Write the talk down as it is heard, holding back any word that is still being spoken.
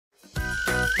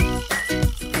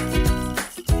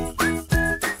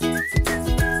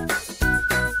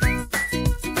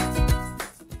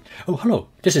Hello,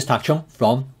 this is Tak Chung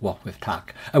from Wok with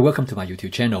Tak. Welcome to my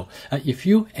YouTube channel. If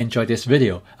you enjoyed this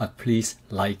video, please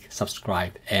like,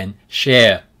 subscribe and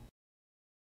share.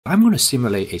 I'm going to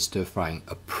simulate a stir-frying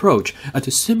approach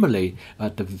to simulate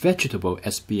the vegetable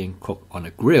as being cooked on a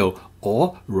grill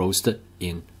or roasted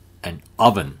in an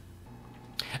oven.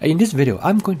 In this video,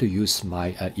 I'm going to use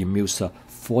my Emusa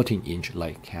 14-inch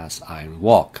light cast iron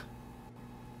wok.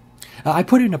 I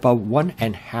put in about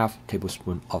 1.5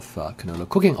 tablespoons of canola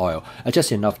cooking oil,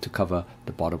 just enough to cover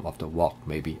the bottom of the wok,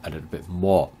 maybe a little bit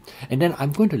more. And then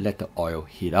I'm going to let the oil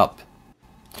heat up.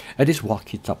 This wok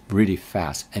heats up really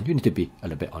fast, and you need to be a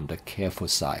little bit on the careful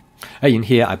side. In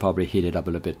here, I probably heat it up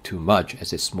a little bit too much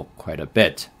as it smoked quite a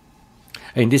bit.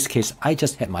 In this case, I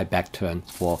just had my back turned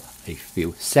for a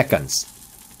few seconds.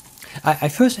 I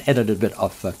first add a little bit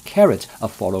of carrot,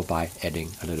 followed by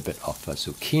adding a little bit of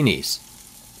zucchinis.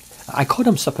 I call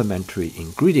them supplementary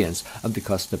ingredients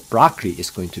because the broccoli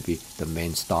is going to be the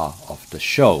main star of the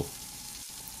show.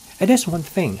 And that's one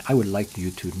thing I would like you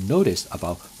to notice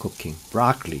about cooking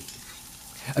broccoli.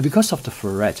 Because of the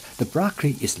floret, the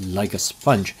broccoli is like a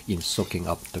sponge in soaking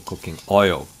up the cooking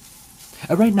oil.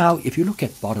 Right now, if you look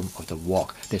at the bottom of the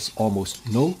wok, there's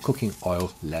almost no cooking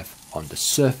oil left on the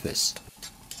surface.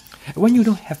 When you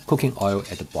don't have cooking oil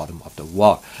at the bottom of the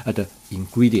wok, the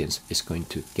ingredients is going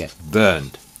to get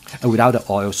burned. Without the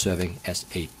oil serving as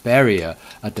a barrier,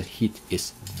 the heat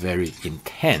is very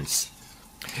intense.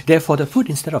 Therefore, the food,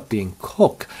 instead of being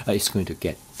cooked, is going to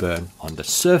get burned on the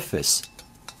surface.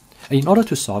 In order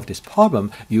to solve this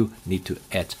problem, you need to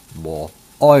add more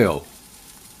oil.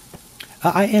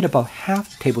 I add about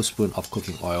half tablespoon of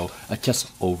cooking oil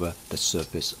just over the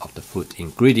surface of the food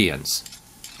ingredients.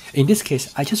 In this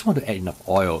case, I just want to add enough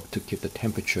oil to keep the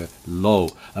temperature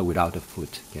low without the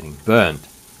food getting burned.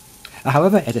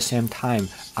 However, at the same time,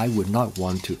 I would not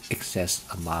want to excess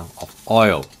amount of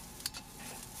oil.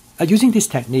 Using this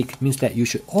technique means that you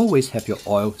should always have your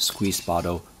oil squeeze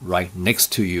bottle right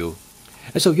next to you.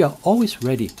 So you are always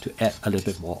ready to add a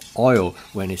little bit more oil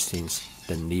when it seems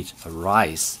the need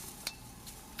arise.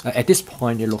 At this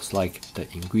point, it looks like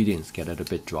the ingredients get a little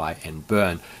bit dry and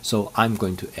burn, so I'm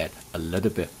going to add a little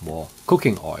bit more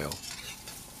cooking oil.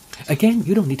 Again,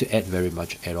 you don't need to add very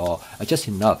much at all, just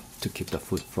enough to keep the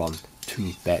food from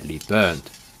too badly burned.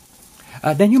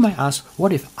 Then you might ask,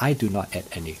 what if I do not add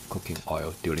any cooking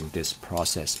oil during this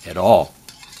process at all?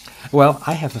 Well,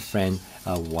 I have a friend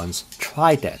once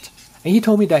tried that, and he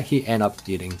told me that he ended up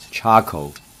eating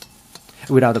charcoal.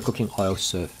 Without the cooking oil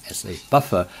served as a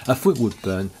buffer, food would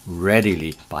burn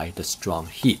readily by the strong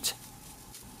heat.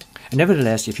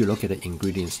 Nevertheless, if you look at the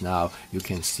ingredients now, you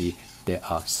can see there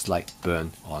are slight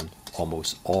burn on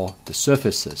almost all the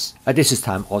surfaces. At this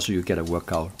time also you get a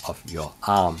workout of your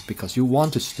arm because you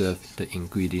want to stir the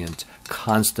ingredient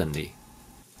constantly.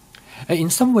 In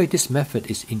some way, this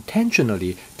method is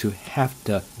intentionally to have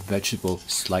the vegetable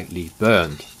slightly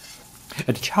burned.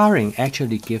 The charring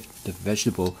actually gives the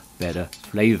vegetable better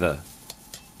flavor.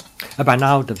 By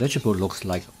now, the vegetable looks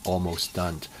like almost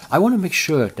done. I want to make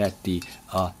sure that the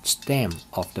stem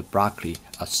of the broccoli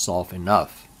are soft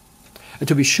enough.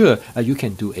 To be sure, you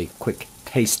can do a quick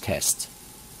taste test.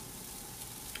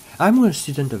 I'm going to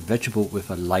season the vegetable with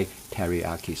a light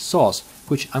teriyaki sauce,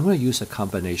 which I'm going to use a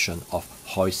combination of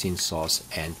hoisin sauce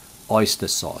and oyster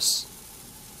sauce.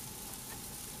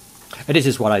 This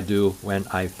is what I do when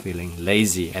I'm feeling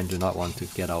lazy and do not want to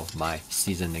get out my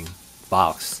seasoning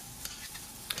box.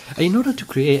 In order to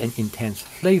create an intense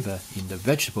flavor in the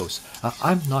vegetables,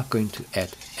 I'm not going to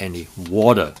add any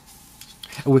water.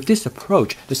 With this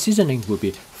approach, the seasoning will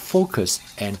be focused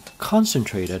and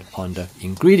concentrated on the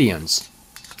ingredients.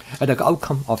 The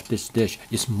outcome of this dish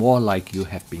is more like you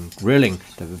have been grilling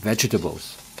the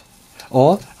vegetables,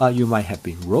 or you might have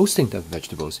been roasting the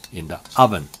vegetables in the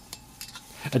oven.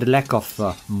 The lack of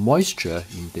moisture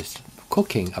in this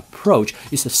cooking approach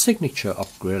is a signature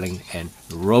of grilling and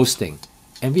roasting,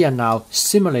 and we are now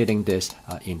simulating this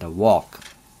in the wok.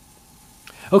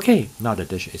 Okay, now the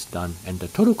dish is done and the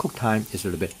total cook time is a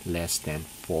little bit less than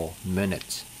 4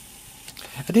 minutes.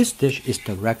 This dish is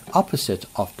direct opposite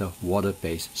of the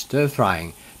water-based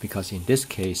stir-frying because in this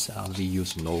case we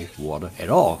use no water at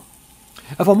all.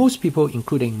 For most people,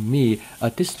 including me,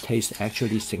 this tastes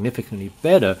actually significantly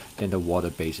better than the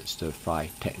water-based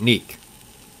stir-fry technique.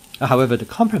 However, the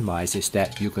compromise is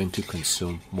that you're going to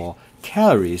consume more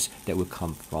calories that will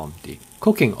come from the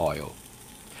cooking oil.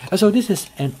 So this is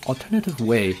an alternative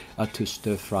way to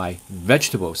stir-fry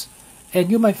vegetables,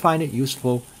 and you might find it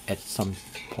useful at some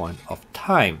point of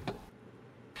time.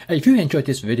 If you enjoyed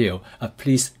this video,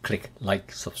 please click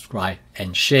like, subscribe,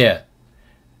 and share.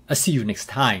 I'll see you next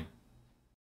time.